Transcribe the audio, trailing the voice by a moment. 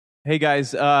Hey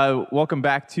guys, welcome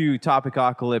back to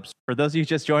Topicocalypse. For those of you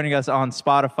just joining us on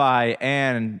Spotify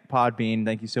and Podbean,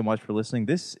 thank you so much for listening.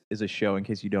 This is a show, in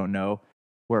case you don't know,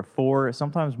 where four,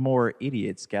 sometimes more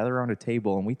idiots gather around a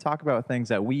table and we talk about things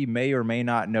that we may or may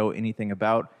not know anything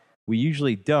about. We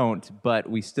usually don't, but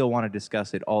we still want to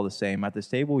discuss it all the same. At this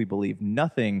table, we believe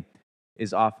nothing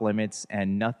is off limits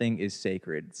and nothing is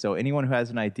sacred. So anyone who has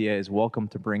an idea is welcome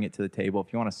to bring it to the table.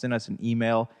 If you want to send us an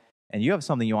email, and you have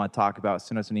something you want to talk about,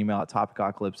 send us an email at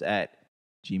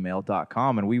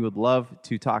topicocalypse@gmail.com, and we would love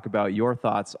to talk about your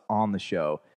thoughts on the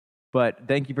show. But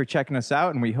thank you for checking us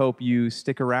out, and we hope you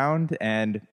stick around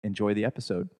and enjoy the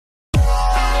episode.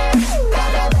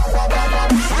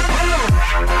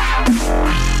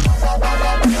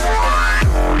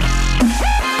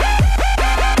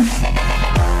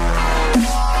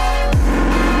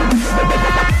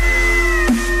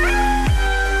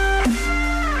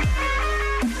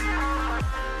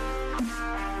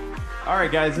 All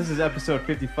right, guys, this is episode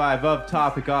 55 of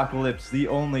Topicocalypse, the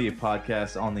only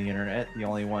podcast on the internet, the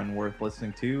only one worth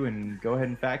listening to. And go ahead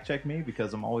and fact check me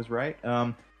because I'm always right.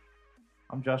 I'm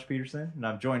Josh Peterson, and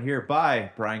I'm joined here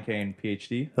by Brian Kane,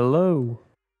 PhD. Hello.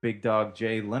 Big Dog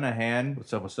Jay Linehan.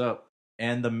 What's up, what's up?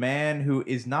 And the man who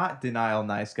is not denial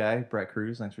nice guy, Brett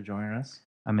Cruz. Thanks for joining us.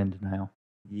 I'm in denial.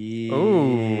 Yeah.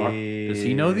 Oh. Does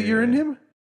he know that you're in him?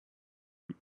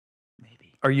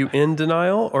 Maybe. Are you in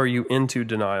denial or are you into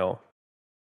denial?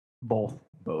 Both.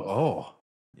 Both. Oh.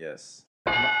 Yes.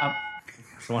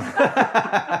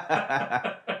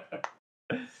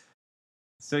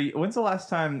 So, when's the last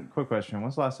time, quick question,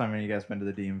 when's the last time you guys been to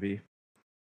the DMV?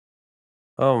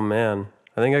 Oh, man.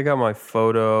 I think I got my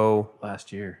photo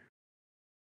Last year.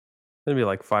 maybe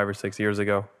like 5 or 6 years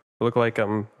ago. I look like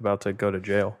I'm about to go to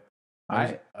jail.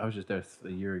 I was just there a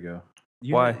year ago.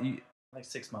 Why? Like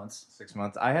 6 months. 6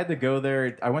 months. I had to go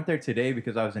there. I went there today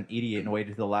because I was an idiot and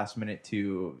waited to the last minute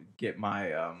to get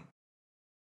my. Oh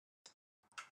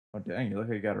dang! You look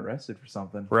like you got arrested for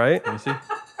something. Right? Let me see.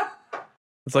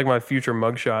 It's like my future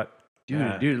mugshot. Dude,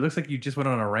 Yeah. it looks like you just went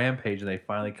on a rampage and they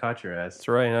finally caught your ass. That's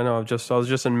right. I know. I was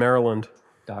just in Maryland.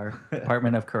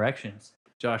 Department of Corrections.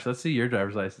 Josh, let's see your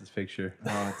driver's license picture.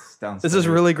 Oh, it's downstairs. This is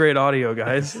really great audio,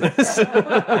 guys.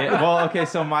 Yeah, well, okay.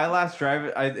 So my last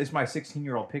drive, it's my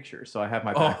 16-year-old picture. So I have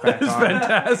my backpack that's on.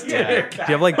 fantastic. Yeah. Do you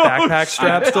have like backpack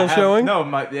straps still I have- showing? No,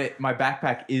 my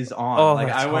backpack is on. Oh, like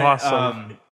that's I went,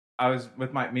 awesome. I was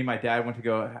with me and my dad went to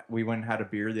go. We went and had a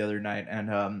beer the other night,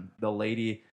 and the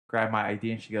lady grabbed my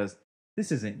ID and she goes,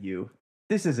 "This isn't you.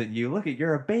 This isn't you. Look at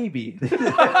you're a baby."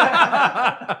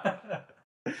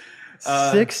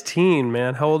 16,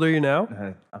 man. How old are you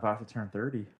now? About to turn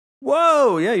 30.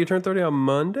 Whoa. Yeah, you turned 30 on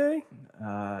Monday?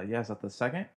 Yeah, is that the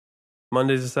second?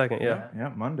 Monday's the second, yeah. Yeah,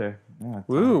 Monday. Yeah, it's,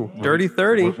 Woo. Dirty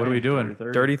 30. What are we doing?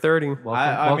 Dirty 30. Welcome,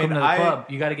 I welcome mean, to the club.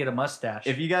 You got to get a mustache.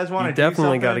 If you guys want You to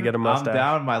definitely got gotta get a mustache. I'm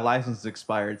down. My license is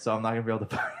expired, so I'm not going to be able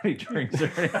to buy any drinks or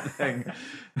anything.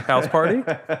 House party?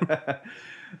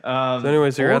 So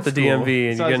anyways, you're at the DMV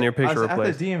and you're getting your picture I was replaced.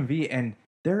 at the DMV, and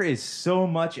there is so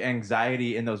much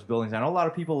anxiety in those buildings. I know a lot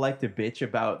of people like to bitch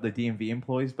about the DMV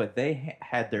employees, but they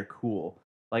had their cool.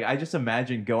 Like, I just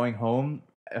imagine going home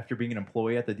after being an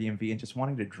employee at the DMV and just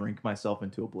wanting to drink myself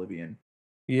into oblivion.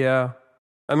 Yeah.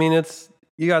 I mean,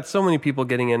 you got so many people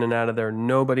getting in and out of there.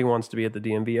 Nobody wants to be at the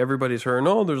DMV. Everybody's heard,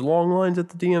 oh, there's long lines at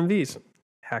the DMVs.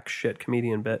 Hack shit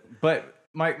comedian bit. But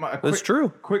That's true.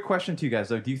 Quick question to you guys,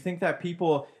 though. Do you think that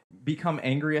people become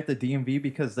angry at the DMV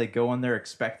because they go in there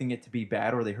expecting it to be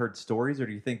bad or they heard stories, or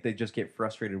do you think they just get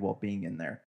frustrated while being in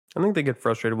there? I think they get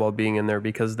frustrated while being in there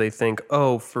because they think,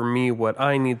 oh, for me, what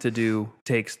I need to do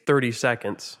takes 30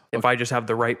 seconds if I just have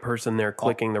the right person there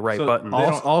clicking the right So button.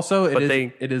 Also, But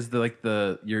it is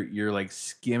you're like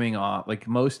skimming off. Like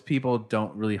most people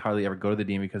don't really hardly ever go to the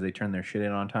DMV because they turn their shit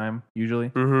in on time usually.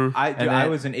 Mm-hmm. I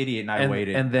was an idiot and I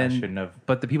waited. And then I shouldn't have.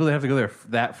 But the people that have to go there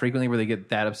that frequently, where they get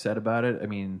that upset about it, I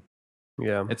mean,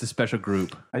 Yeah. it's a special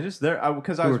group Because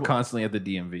I who was are constantly at the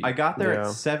DMV. I got there Yeah.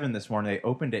 at 7 this morning. They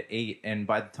opened at 8, and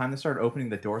by the time they started opening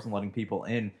the doors and letting people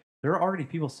in, there were already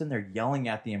people sitting there yelling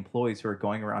at the employees who are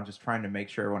going around just trying to make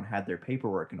sure everyone had their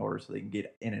paperwork in order so they can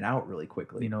get in and out really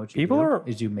quickly. you know what you People do? are-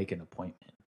 Is you make an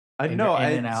appointment. I And know you're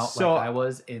in and out So like I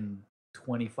was in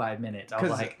 25 minutes. I was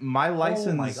because like, my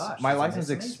license, my gosh, my that's license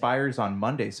amazing. expires on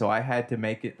Monday, so I had to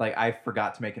make it. Like I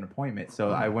forgot to make an appointment,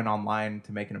 so I went online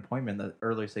to make an appointment. The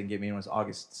earliest they can get me in was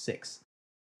August 6th.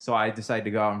 So I decided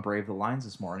to go out and brave the lines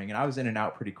this morning, and I was in and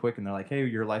out pretty quick. And they're like, "Hey,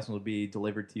 your license will be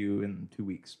delivered to you in 2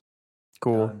 weeks."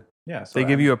 Cool. done. Yeah, so They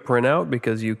give you a printout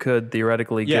because you could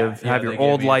theoretically have they your give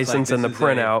old me- it's like, license and the this is a-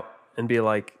 printout and be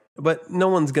like, but no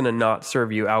one's going to not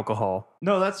serve you alcohol.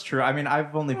 No, that's true. I mean,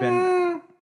 I've only been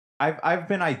I've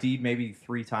been ID'd maybe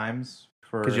 3 times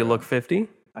for Because you look 50.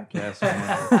 I guess.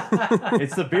 Man.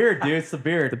 It's the beard, dude. It's the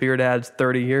beard. The beard adds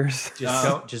 30 years.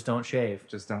 Just don't shave.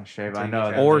 Just don't shave. Until I you know.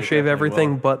 get that Or they shave definitely everything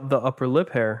will. but the upper lip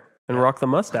hair and rock the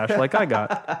mustache like I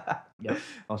got. Yep.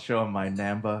 I'll show him my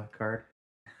Namba card.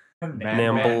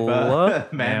 Nambla?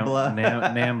 Mambla.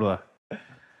 Nambla.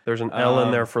 There's an L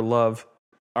in there for love.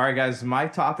 All right, guys. My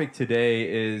topic today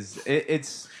is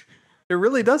it's It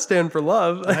really does stand for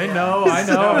love. I know.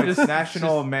 it's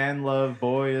National Man Love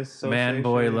Boy Association. Man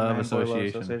Boy Love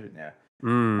Association. Yeah.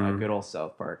 Mm. Good old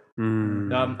South Park.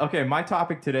 Mm. Okay, my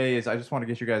topic today is I just want to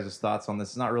get your guys' thoughts on this.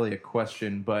 It's not really a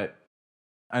question, but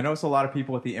I notice a lot of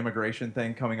people with the immigration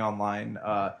thing coming online.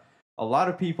 A lot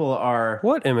of people are.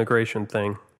 What immigration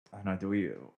thing? I don't know. Do we?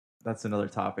 That's another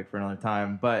topic for another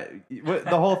time. But the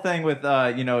whole thing with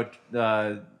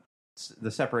the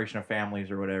separation of families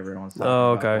or whatever. Everyone's talking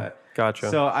Oh, about okay. that. Gotcha.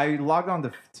 So I logged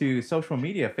on to social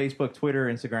media, Facebook, Twitter,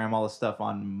 Instagram, all this stuff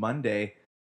on Monday,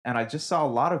 and I just saw a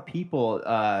lot of people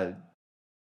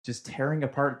just tearing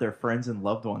apart their friends and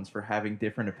loved ones for having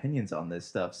different opinions on this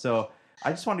stuff. So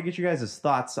I just wanted to get you guys'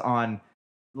 thoughts on,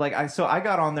 I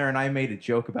got on there and I made a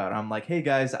joke about it. I'm like, hey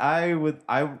guys,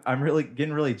 I'm really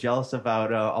getting really jealous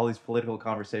about all these political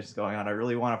conversations going on. I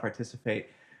really want to participate.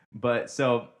 But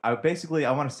so I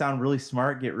want to sound really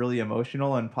smart, get really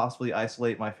emotional, and possibly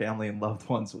isolate my family and loved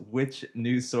ones. Which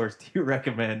news source do you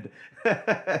recommend?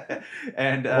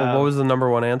 And Well, what was the number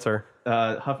one answer?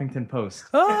 Huffington Post.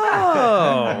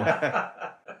 Oh,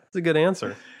 that's a good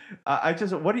answer. How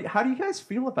do you guys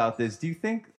feel about this? Do you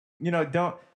think,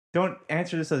 don't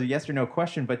answer this as a yes or no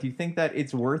question, but do you think that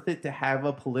it's worth it to have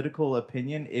a political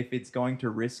opinion if it's going to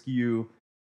risk you,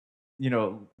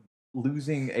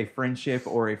 losing a friendship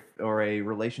or a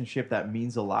relationship that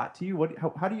means a lot to you?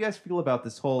 How do you guys feel about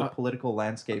this whole political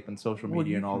landscape and social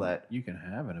media and all that? You can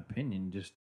have an opinion,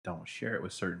 just don't share it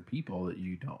with certain people that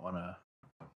you don't want to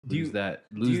Do you-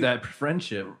 lose that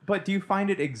friendship. But do you find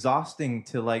it exhausting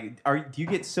to do you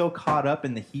get so caught up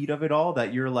in the heat of it all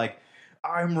that you're like,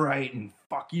 I'm right and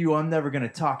fuck you, I'm never going to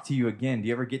talk to you again? Do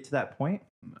you ever get to that point?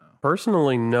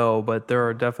 Personally, no, but there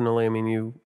are definitely,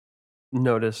 you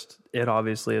noticed it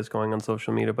obviously is going on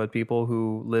social media, but people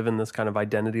who live in this kind of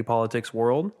identity politics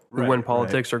world, who when Right,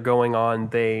 politics are going on,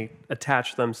 they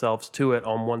attach themselves to it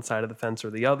on one side of the fence or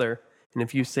the other. And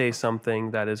if you say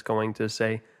something that is going to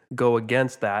say, go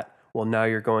against that, well, now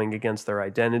you're going against their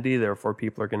identity. Therefore,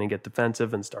 people are going to get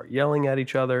defensive and start yelling at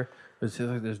each other. It's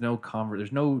like there's no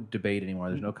debate anymore.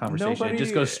 There's no conversation. It just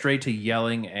Nobody- goes straight to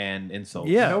yelling and insults.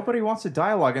 Yeah. Nobody wants to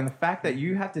dialogue, and the fact that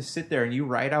you have to sit there and you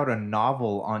write out a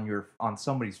novel on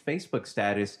somebody's Facebook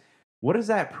status, what does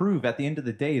that prove at the end of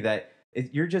the day? That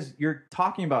you're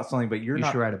talking about something, but you're You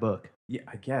not. should write a book. Yeah,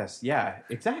 I guess. Yeah,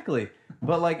 exactly.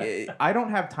 But I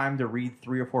don't have time to read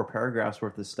 3 or 4 paragraphs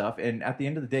worth of stuff. And at the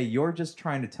end of the day, you're just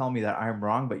trying to tell me that I'm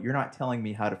wrong, but you're not telling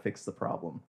me how to fix the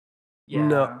problem. Yeah.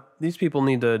 No, these people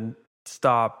need to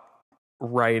stop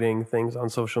writing things on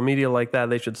social media like that.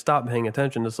 They should stop paying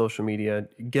attention to social media,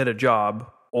 get a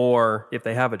job, or if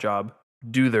they have a job,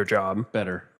 do their job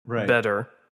Better. Right. better,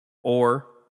 or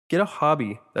get a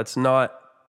hobby that's not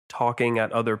talking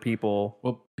at other people.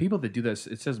 Well, people that do this,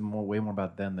 it says way more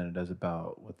about them than it does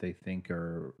about what they think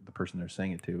or the person they're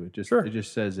saying it to. It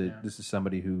just says this is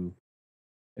somebody who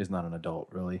is not an adult,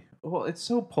 really. Well, it's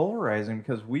so polarizing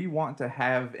because we want to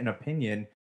have an opinion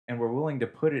and we're willing to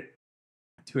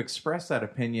express that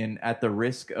opinion at the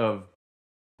risk of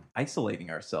isolating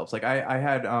ourselves. Like I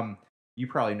had, you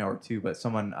probably know her too, but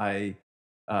someone I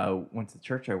went to the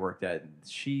church I worked at,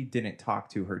 she didn't talk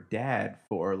to her dad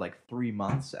for 3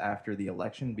 months after the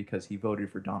election because he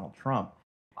voted for Donald Trump.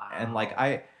 Wow. And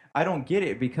I don't get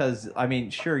it because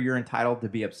sure, you're entitled to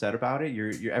be upset about it.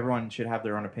 Everyone should have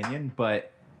their own opinion,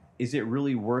 but is it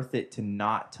really worth it to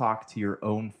not talk to your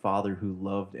own father who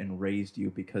loved and raised you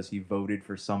because he voted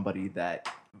for somebody that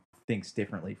thinks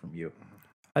differently from you?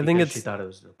 I think Because she it's thought it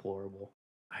was deplorable.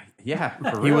 Yeah,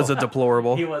 for real. he was a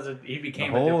deplorable. He wasn't. He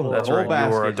became the a whole, deplorable. That's whole right,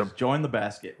 you were basket. Just join the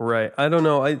basket. Right. I don't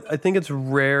know. I think it's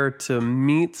rare to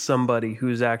meet somebody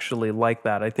who's actually like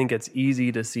that. I think it's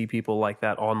easy to see people like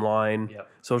that online, Yep.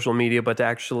 social media, but to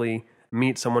actually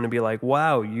meet someone and be like,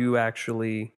 wow, you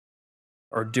actually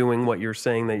are doing what you're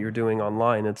saying that you're doing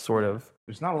online. It's sort of,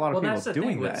 There's not a lot of Well, people that's the doing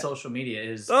thing with that. social media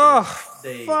is oh,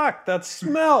 they fuck, that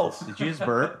smells. Did you just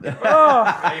burp?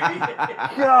 Oh, Maybe.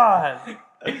 God.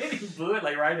 He blew it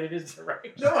right in his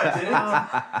direction. No, I didn't.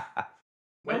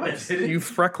 No, I didn't. You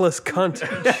freckless cunt.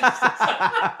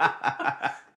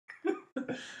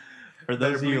 For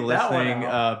those of you bleep that one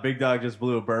listening, Big Dog just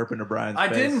blew a burp into Brian's I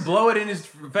face. didn't blow it in his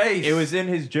face. It was in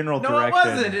his general no, direction.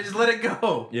 it wasn't. It just let it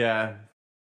go. Yeah.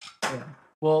 Yeah.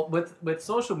 Well, with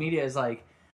social media is like,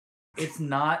 it's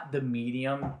not the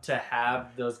medium to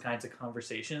have those kinds of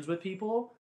conversations with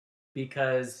people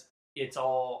because it's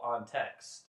all on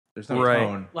text. There's no Right.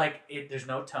 tone. Like there's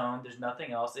no tone, there's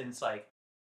nothing else, and it's like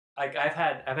I've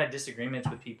had disagreements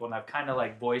with people, and I've kind of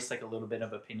like voiced like a little bit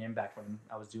of opinion back when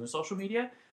I was doing social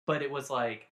media, but it was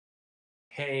like,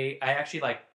 hey, I actually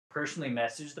like personally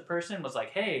messaged the person, was like,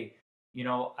 hey,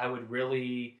 I would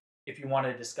really, if you want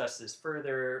to discuss this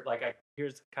further, like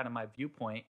here's kind of my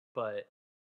viewpoint, but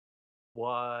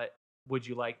what would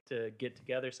you like to get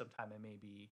together sometime and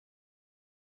maybe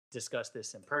discuss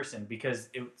this in person? Because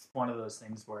it's one of those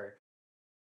things where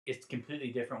it's completely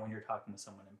different when you're talking with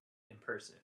someone in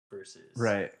person versus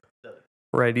Right.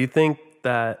 Right. Do you think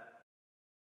that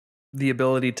the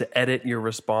ability to edit your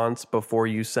response before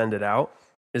you send it out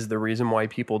is the reason why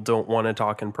people don't want to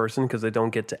talk in person? Because they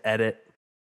don't get to edit,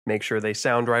 make sure they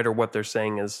sound right, or what they're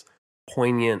saying is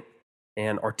poignant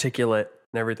and articulate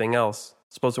and everything else.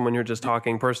 Suppose when you're just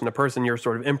talking person to person, you're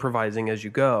sort of improvising as you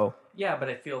go. Yeah, but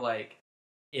I feel like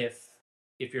if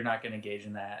you're not going to engage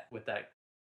in that with that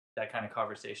kind of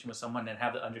conversation with someone and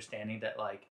have the understanding that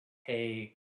like,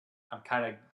 hey, I'm kind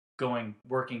of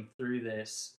working through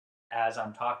this as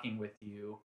I'm talking with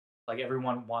you, like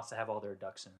everyone wants to have all their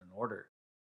ducks in order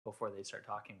before they start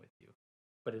talking with you.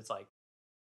 But it's like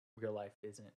real life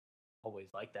isn't always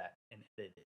like that, and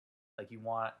like you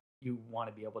want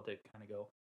to be able to kind of go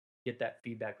get that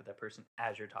feedback with that person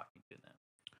as you're talking to them.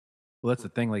 Well, that's the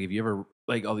thing. Like, if you ever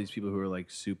like all these people who are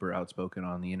like super outspoken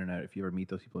on the internet, if you ever meet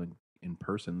those people in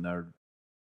person,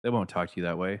 they won't talk to you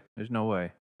that way. There's no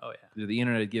way. Oh yeah. The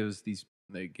internet gives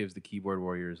the keyboard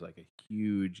warriors like a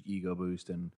huge ego boost,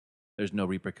 and there's no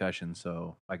repercussions.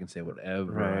 So I can say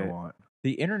whatever I want.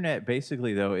 The internet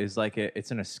basically though is like it's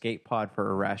an escape pod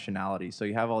for irrationality. So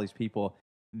you have all these people,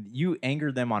 you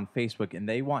anger them on Facebook, and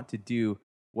they want to do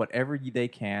whatever they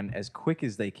can as quick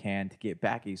as they can to get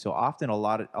back at you. So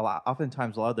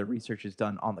oftentimes a lot of the research is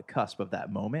done on the cusp of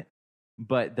that moment,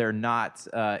 but they're not.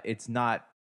 It's not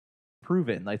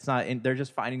proven. Like, it's not. They're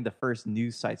just finding the first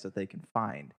news sites that they can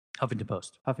find. Huffington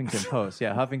Post.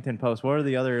 Yeah, Huffington Post. What are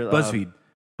the other? BuzzFeed.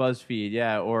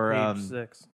 Yeah, or Page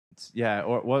 6. yeah,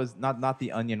 or what was not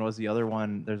the Onion? What was the other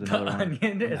one? There's another one.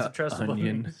 Onion is a trustable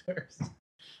Onion. news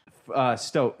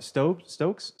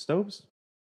Stokes.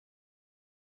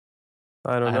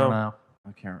 I don't I know. don't know.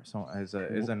 I can't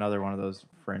remember. Is another one of those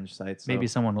fringe sites. Maybe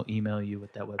someone will email you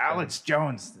with that website. Alex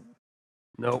Jones.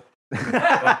 Nope.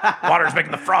 Water's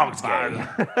making the frogs gay.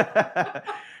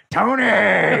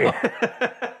 Tony.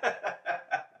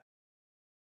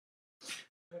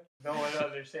 No one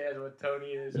understands what Tony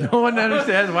is. No one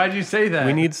understands. Why'd you say that?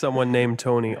 We need someone named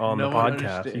Tony on No the one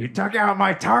podcast. understands. You took out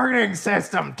my targeting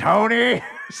system, Tony.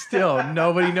 Still,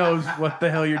 nobody knows what the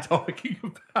hell you're talking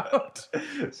about.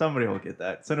 Somebody will get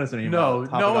that. Send us an email.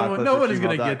 No one is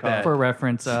gonna get that. For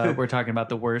reference, we're talking about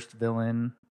the worst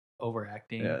villain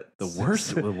overacting. Yeah, The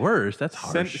worst. That's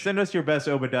harsh. Send us your best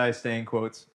Obadiah Stane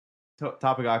quotes.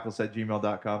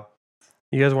 Topicoculus@gmail.com.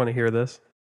 You guys want to hear this?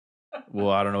 Well,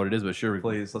 I don't know what it is, but sure,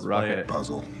 Please, let's rock play it. it.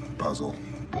 Puzzle.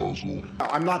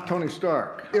 I'm not Tony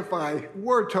Stark. If I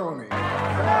were Tony,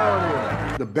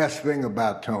 the best thing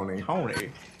about Tony.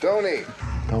 Tony. Tony.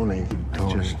 Tony.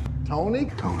 Tony.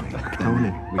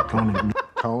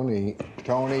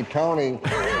 Tony. Tony.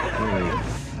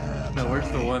 No, where's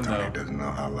the one though? Doesn't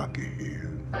know how lucky he is.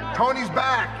 Tony's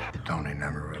back. Tony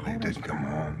never really did come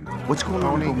home. What's going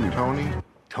on, Tony?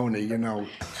 Tony, you know.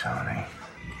 Tony.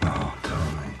 Oh, Tony.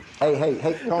 Hey,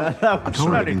 Tony. That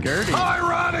sounded dirty.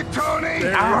 Ironic, Tony!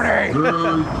 Tony!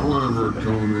 Very clever,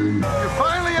 Tony. You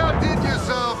finally outdid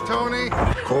yourself, Tony.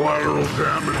 Collateral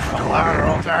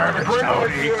damage,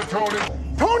 Tony.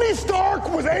 Tony Stark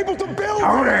was able to build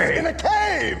this in a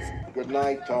cave. Good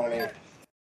night, Tony.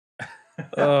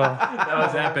 That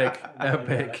was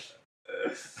epic.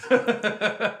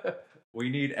 We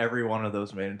need every one of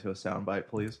those made into a soundbite,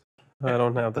 please. I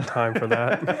don't have the time for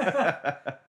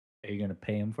that. Are you going to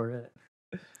pay him for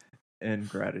it? In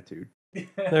gratitude.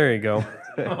 There you go.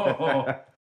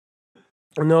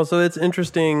 No, so it's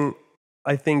interesting.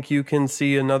 I think you can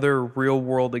see another real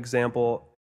world example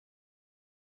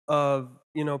of,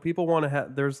 people want to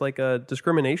have, there's like a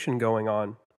discrimination going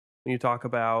on when you talk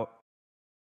about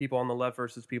people on the left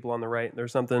versus people on the right.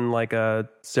 There's something like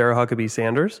Sarah Huckabee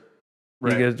Sanders.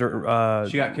 Right. You guys,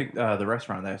 She got kicked. The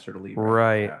restaurant they asked her to leave.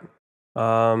 right.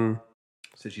 Yeah.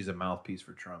 Said she's a mouthpiece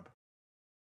for Trump.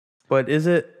 But is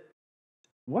it?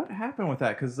 What happened with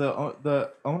that? Because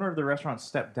the owner of the restaurant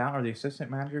stepped down, or the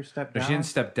assistant manager stepped No, down. she didn't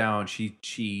step down. She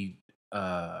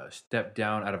stepped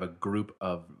down out of a group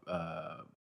of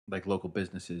like local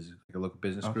businesses, like a local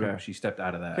business Okay. group. She stepped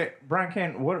out of that. Okay, Brian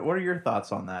Kane, what are your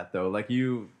thoughts on that though? Like,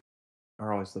 you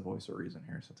are always the voice of reason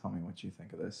here, so tell me what you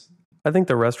think of this. I think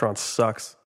the restaurant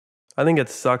sucks. I think it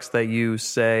sucks that you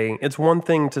say, it's one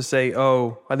thing to say,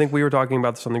 oh, I think we were talking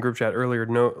about this on the group chat earlier,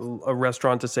 a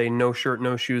restaurant to say no shirt,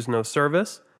 no shoes, no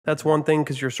service. That's one thing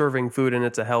because you're serving food and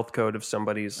it's a health code of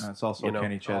somebody's. It's also a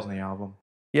Kenny Chesney album.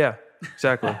 Yeah,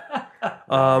 exactly.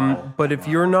 But if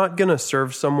you're not going to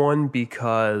serve someone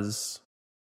because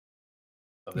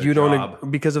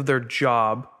because of their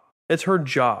job, it's her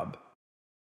job.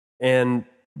 And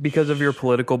because of your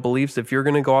political beliefs, if you're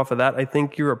going to go off of that, I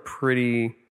think you're a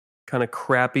pretty kind of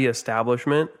crappy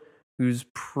establishment who's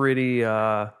pretty,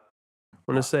 I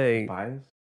want to say, Bias?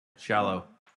 Shallow.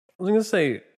 I was going to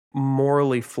say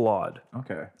morally flawed.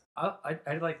 Okay.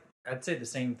 I'd say the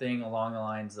same thing along the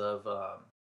lines of,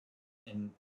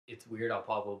 and it's weird. I'll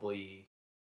probably,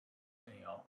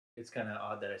 it's kind of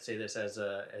odd that I say this as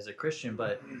a Christian,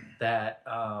 but that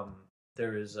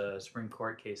there is a Supreme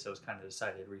Court case that was kind of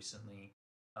decided recently.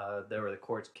 There were the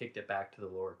courts kicked it back to the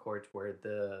lower courts where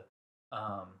the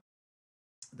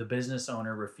business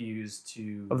owner refused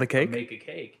to Of the cake? make a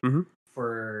cake Mhm.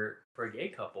 for a gay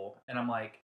couple, and I'm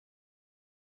like,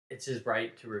 it's his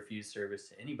right to refuse service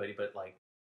to anybody, but like,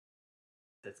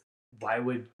 that's why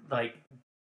would like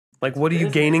what are you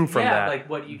gaining from that? Like,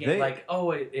 what do you gain? Like,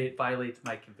 oh, it violates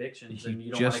my convictions, and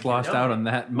you don't Just wanna lost get out out on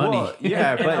that money. Well,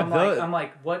 yeah, And but I'm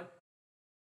like, what?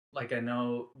 Like, I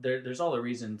know there's all the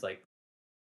reasons, like,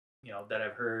 that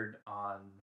I've heard on,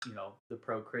 the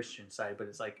pro-Christian side, but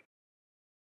it's like,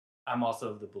 I'm also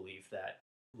of the belief that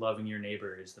loving your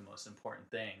neighbor is the most important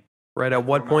thing. Right. At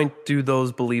what point do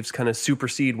those beliefs kind of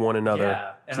supersede one another?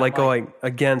 Yeah, It's and like I'm going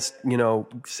against,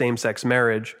 same-sex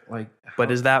marriage. Like,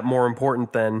 But is that more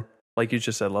important than, like you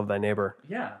just said, love thy neighbor?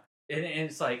 Yeah, and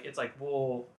it's like,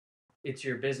 well, it's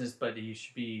your business, but you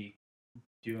should be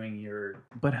doing your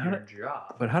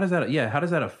job. But how does that? Yeah, how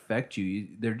does that affect you?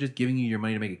 They're just giving you your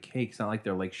money to make a cake. It's not like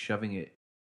they're like shoving it.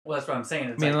 Well, that's what I'm saying.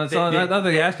 It's I mean, like not that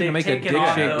they ask you to they've make a taken dick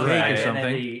on shaped those cake or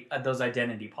something. Those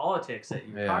identity politics that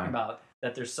you were talking about,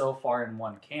 that they're so far in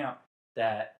one camp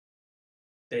that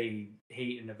they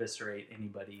hate and eviscerate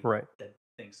anybody that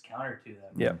thinks counter to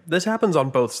them. Yeah. This happens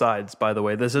on both sides, by the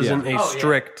way. This isn't a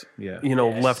strict,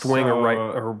 left wing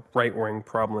or right wing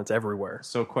problem. It's everywhere.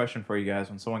 So, question for you guys: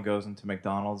 when someone goes into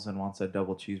McDonald's and wants a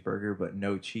double cheeseburger but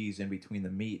no cheese in between the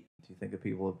meat, do you think the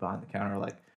people behind the counter are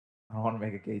like, I don't want to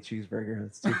make a gay cheeseburger.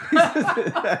 That's 2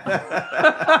 pieces.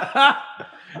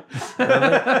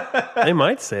 They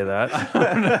might say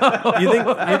that.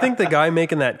 You think the guy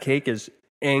making that cake is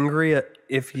angry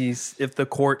if the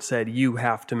court said you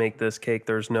have to make this cake?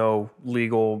 There's no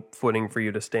legal footing for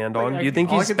you to stand on. Do you think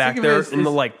he's back there in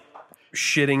the like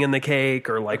shitting in the cake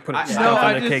or like putting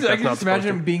stuff in the cake? I That's can not just supposed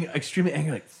imagine to. him being extremely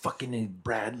angry, like fucking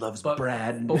Brad loves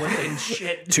Brad. But what the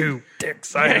shit. Two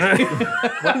dicks. What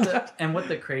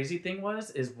the crazy thing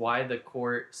is why the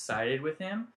court sided with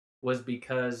him was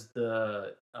because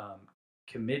the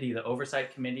committee, the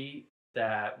oversight committee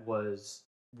that was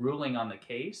ruling on the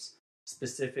case,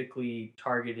 specifically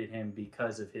targeted him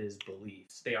because of his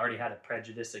beliefs. They already had a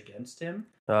prejudice against him.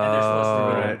 And they're supposed to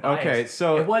be unbiased. Okay,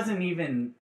 so it wasn't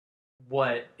even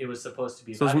what it was supposed to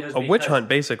be. So It it's was a witch because- hunt,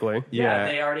 basically. Yeah,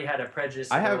 they already had a prejudice.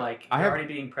 You're have- already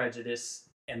being prejudiced,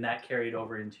 and that carried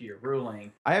over into your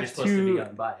ruling. I have You're supposed to be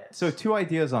unbiased. So, 2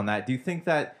 ideas on that. Do you think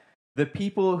that the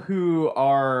people who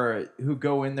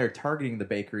go in there targeting the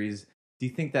bakeries, do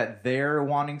you think that they're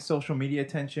wanting social media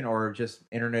attention or just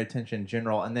internet attention in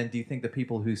general? And then do you think the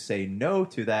people who say no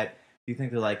to that, do you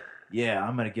think they're like, yeah,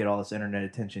 I'm going to get all this internet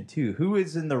attention too? Who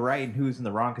is in the right and who is in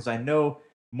the wrong? Because I know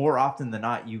more often than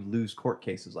not, you lose court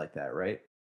cases like that, right?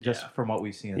 Just from what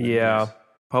we've seen in the news.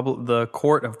 The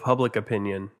court of public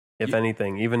opinion, if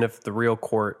anything, even if the real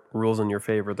court rules in your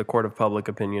favor, the court of public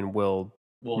opinion will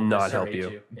not help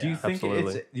eviscerate you. Do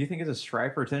you think it's a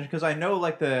strive for attention? Because I know,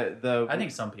 like the I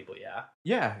think some people,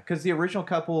 yeah, because the original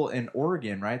couple in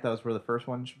Oregon, right? That was where the first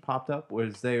one popped up.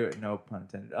 Was no pun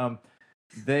intended.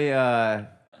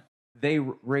 They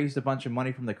raised a bunch of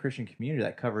money from the Christian community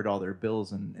that covered all their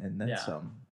bills and then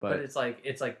some. But it's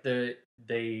like they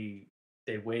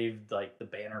waved like the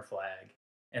banner flag,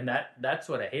 and that's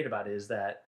what I hate about it is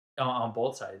that on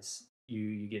both sides.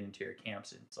 You get into your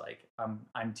camps and it's like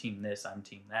I'm team this, I'm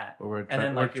team that, and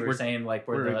then like you were saying, like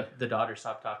where the daughter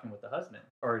stopped talking with the husband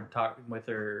or talking with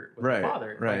her the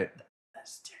father, right? Like,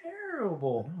 that's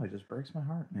terrible. No, it just breaks my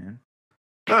heart, man.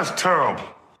 That's terrible.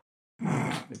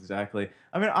 Exactly.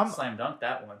 I mean, I'm slam dunk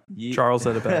that one. Charles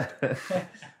said it best.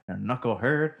 A knuckle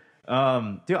herd.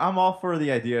 Dude, I'm all for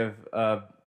the idea of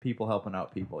people helping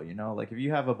out people. You know, like if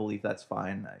you have a belief, that's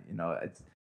fine. You know, it's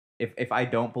if I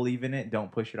don't believe in it,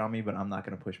 don't push it on me. But I'm not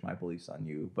going to push my beliefs on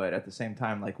you. But at the same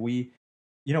time, like we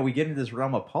get into this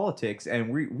realm of politics, and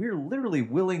we're literally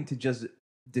willing to just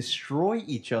destroy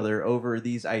each other over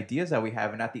these ideas that we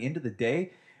have. And at the end of the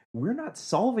day, we're not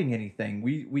solving anything.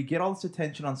 We get all this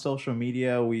attention on social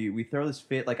media. We throw this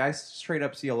fit. Like I straight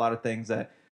up see a lot of things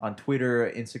that on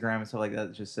Twitter, Instagram, and stuff like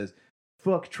that just says,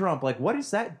 "Fuck Trump." Like, what is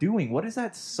that doing? What is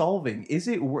that solving? Is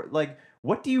it like,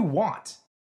 what do you want?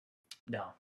 No,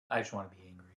 I just want to be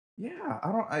angry. Yeah,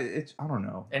 I don't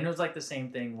know. And it was like the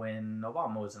same thing when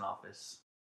Obama was in office.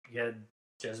 You had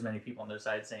just as many people on their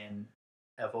side saying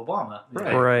 "F Obama."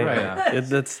 Right. Yeah.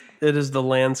 It is the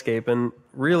landscape, and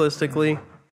realistically,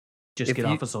 Just If get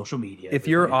you- off of social media. if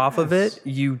you're off of it,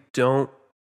 you don't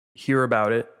hear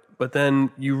about it, but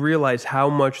then you realize how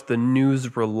much the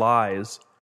news relies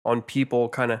on people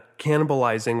kind of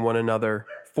cannibalizing one another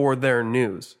for their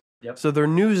news. Yep. So their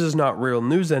news is not real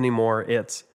news anymore.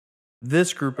 It's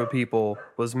this group of people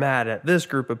was mad at this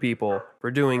group of people for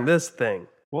doing this thing.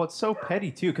 Well, it's so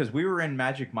petty too, because we were in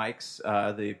Magic Mike's,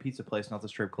 the pizza place, not the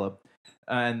strip club,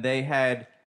 and they had.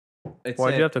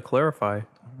 Why'd you have to clarify? I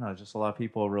don't know, just a lot of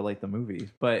people relate the movie,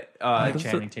 but I like This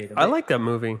is- Channing Tatum. I like that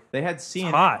movie. they had It's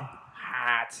CNN. hot.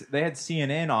 They had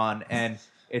CNN on, and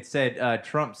it said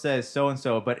Trump says so and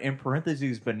so, but in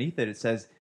parentheses beneath it, it says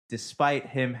despite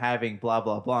him having blah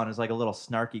blah blah, and it's like a little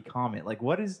snarky comment. Like,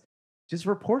 what is? Just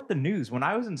report the news. When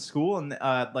I was in school and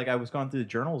like I was going through the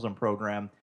journalism program,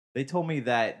 they told me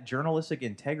that journalistic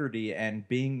integrity and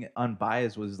being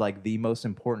unbiased was like the most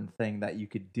important thing that you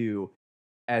could do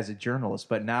as a journalist.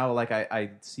 But now, like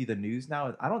I see the news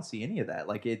now, I don't see any of that.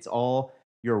 Like it's all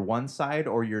you're one side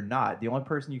or you're not. The only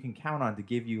person you can count on to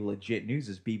give you legit news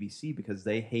is BBC because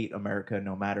they hate America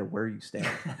no matter where you stand.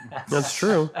 That's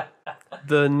true.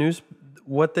 The news,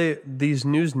 these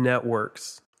news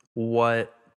networks,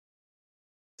 what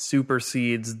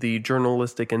supersedes the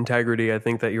journalistic integrity I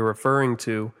think that you're referring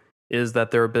to is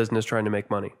that they're a business trying to make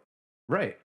money.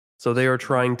 Right. So they are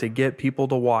trying to get people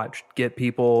to watch, get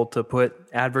people to put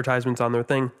advertisements on their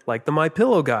thing, like the My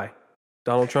Pillow guy.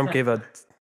 Donald Trump gave a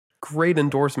great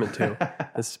endorsement to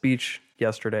his speech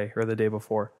yesterday or the day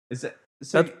before. Is that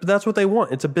so? That's what they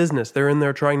want. It's a business. They're in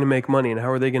there trying to make money. And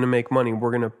how are they going to make money? We're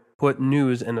going to put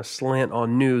news and a slant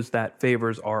on news that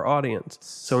favors our audience.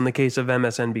 So in the case of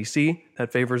MSNBC,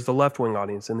 that favors the left-wing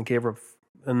audience. In the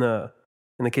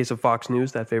case of Fox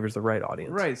News, that favors the right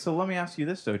audience. Right. So let me ask you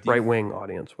this though: Right-wing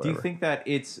audience, Do whatever. you think that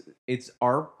it's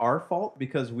our fault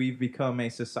because we've become a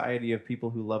society of people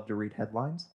who love to read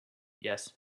headlines? Yes.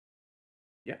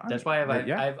 Yeah. That's why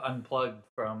yeah. I've unplugged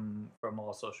from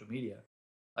all social media.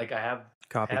 Like I have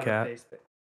a Copycat. Facebook.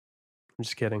 I'm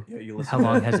just kidding. Yeah, you listen How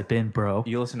long has it been, bro?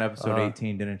 You listened to episode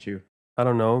 18, didn't you? I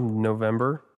don't know,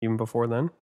 November, even before then.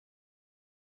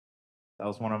 That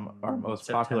was one of our most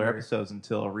popular September. episodes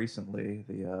until recently.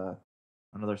 The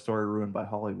Another Story Ruined by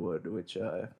Hollywood, which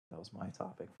that was my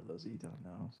topic for those of you who don't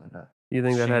know. So, You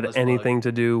think that had Shameless anything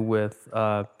to do with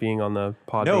being on the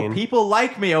Podbean? no, people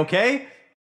like me, okay?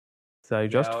 So you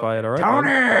justify it, all right?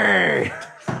 Tony!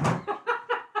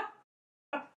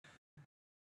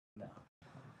 No.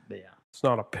 But yeah. It's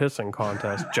not a pissing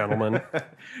contest, gentlemen.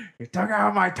 You took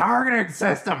out my targeting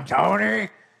system, Tony!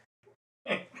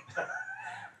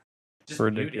 It's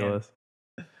ridiculous.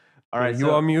 All right, You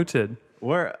so are muted.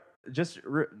 we're just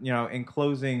in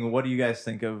closing, what do you guys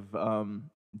think of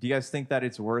do you guys think that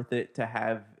it's worth it to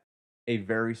have a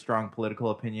very strong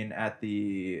political opinion at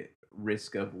the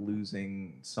risk of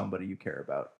losing somebody you care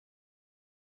about?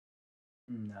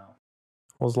 No.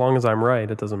 Well, as long as I'm right,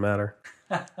 it doesn't matter.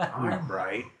 I'm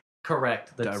right.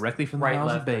 Correct. That's Directly from the right, house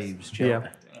left, of babes, Joe. Yeah.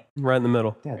 Right in the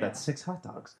middle. Dad, that's 6 hot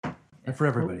dogs. And for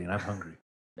everybody, and I'm hungry.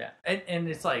 Yeah. And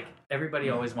it's like everybody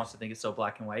always wants to think it's so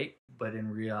black and white, but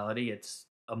in reality it's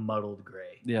a muddled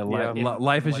gray. Yeah, Yeah.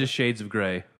 life is What- just shades of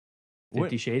gray.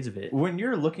 50 Shades of it. When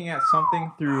you're looking at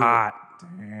something through Hot.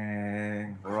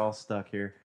 Dang, we're all stuck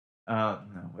here. No,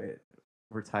 wait.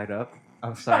 We're tied up.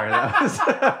 I'm sorry. That was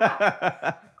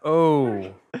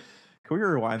Oh. Can we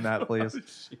rewind that,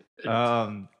 please?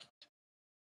 There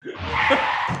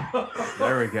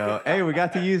we go. Hey, we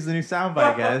got to use the new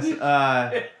soundbite, guys.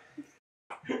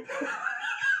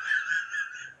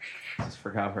 Just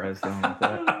forgot where I was going with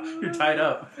that. You're tied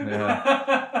up.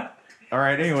 Yeah. All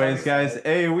right. Anyways, guys.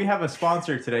 Hey, we have a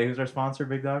sponsor today. Who's our sponsor,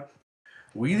 Big Dog?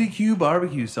 Wheelie Q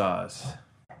barbecue sauce.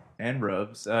 And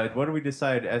rubs. What do we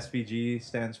decide SVG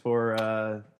stands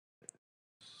for?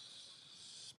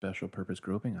 Special purpose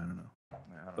grouping? I don't know. I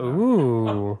don't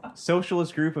know. Ooh.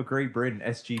 Socialist Group of Great Britain,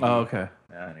 SGB. Oh, okay.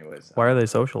 Anyways, Why are they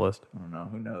socialist? I don't know.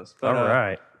 Who knows? All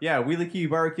right. Yeah, Wheelie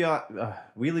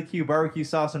Q barbecue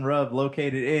sauce and rub,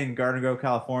 located in Garden Grove,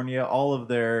 California. All of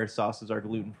their sauces are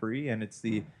gluten free, and it's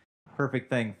the perfect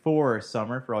thing for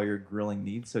summer for all your grilling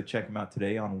needs. So check them out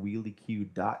today on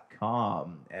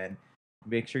WheelieQ.com, and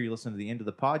make sure you listen to the end of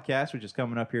the podcast, which is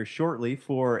coming up here shortly,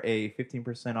 for a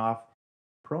 15% off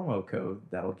promo code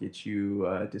that'll get you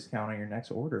a discount on your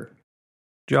next order.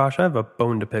 Josh, I have a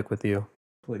bone to pick with you.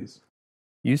 Please.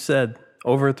 You said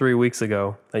over 3 weeks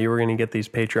ago that you were going to get these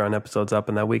Patreon episodes up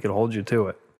and that we could hold you to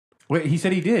it. Wait, he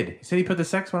said he did. He said he put the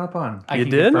sex one up on. I You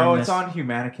can did? confirm Oh, this. it's on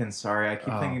Humanicans. Sorry, I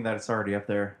keep thinking that it's already up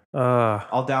there. Uh,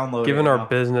 I'll download giving it. our I'll-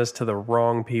 business to the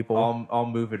wrong people I'll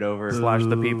move it over. slash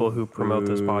the people who promote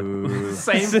this podcast.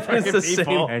 Same It's fucking the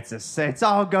people. same. It's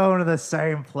all going to the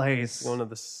same place. One of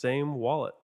the same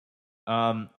wallet.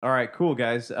 All right, cool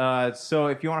guys. So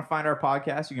if you want to find our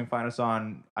podcast, you can find us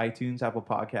on iTunes, Apple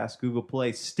Podcasts, Google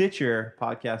Play, Stitcher,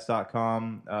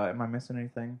 podcast.com. Am I missing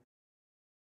anything?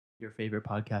 Your favorite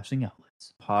podcasting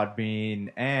outlets.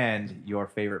 Podbean, and your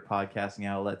favorite podcasting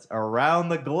outlets around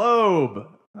the globe.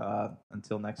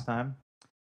 Until next time,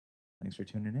 thanks for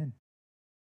tuning in.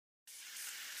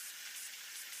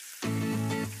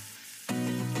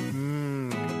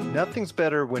 Nothing's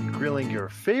better when grilling your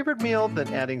favorite meal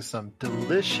than adding some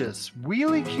delicious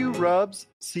Wheelie Q rubs,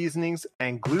 seasonings,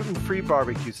 and gluten-free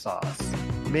barbecue sauce.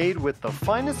 Made with the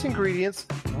finest ingredients,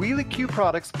 Wheelie Q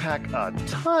products pack a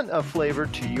ton of flavor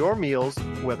to your meals,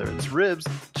 whether it's ribs,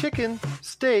 chicken,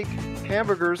 steak,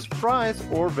 hamburgers, fries,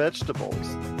 or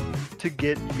vegetables. To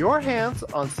get your hands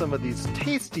on some of these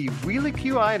tasty Wheelie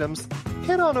Q items,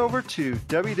 head on over to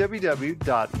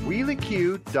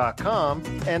www.wheelieq.com,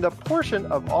 and a portion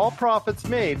of all profits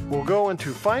made will go into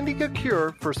finding a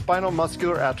cure for spinal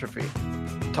muscular atrophy.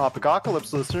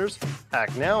 Topicocalypse listeners,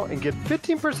 act now and get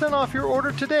 15% off your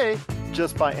order today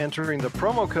just by entering the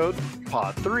promo code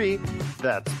POD3,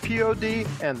 that's POD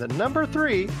and the number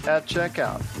 3 at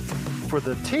checkout. For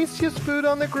the tastiest food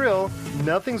on the grill,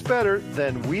 nothing's better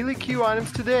than Wheelie Q items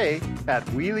today at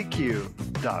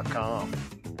wheelieq.com.